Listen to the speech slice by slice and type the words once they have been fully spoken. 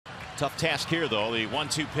Tough task here, though. The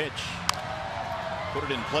 1-2 pitch. Put it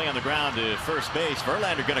in play on the ground to first base.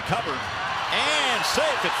 Verlander going to cover. And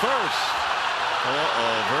safe at first.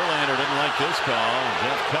 Verlander didn't like this call.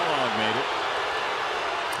 Jeff Kellogg made it.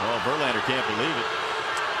 Oh, Verlander can't believe it.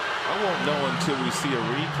 I won't know until we see a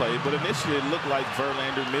replay, but initially it looked like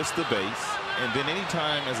Verlander missed the base. And then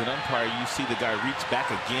anytime as an umpire you see the guy reach back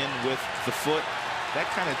again with the foot, that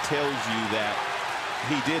kind of tells you that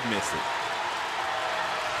he did miss it.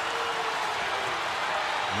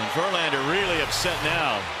 And Verlander really upset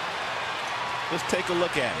now. Let's take a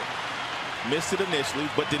look at it. Missed it initially,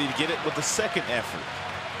 but did he get it with the second effort?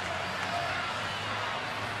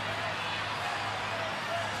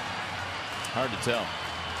 Hard to tell.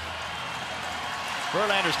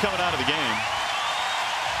 Verlander's coming out of the game.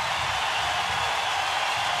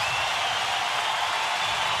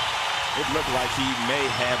 It looked like he may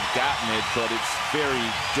have gotten it, but it's very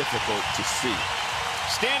difficult to see.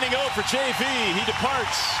 Standing O for JV. He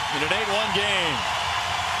departs in an 8-1 game.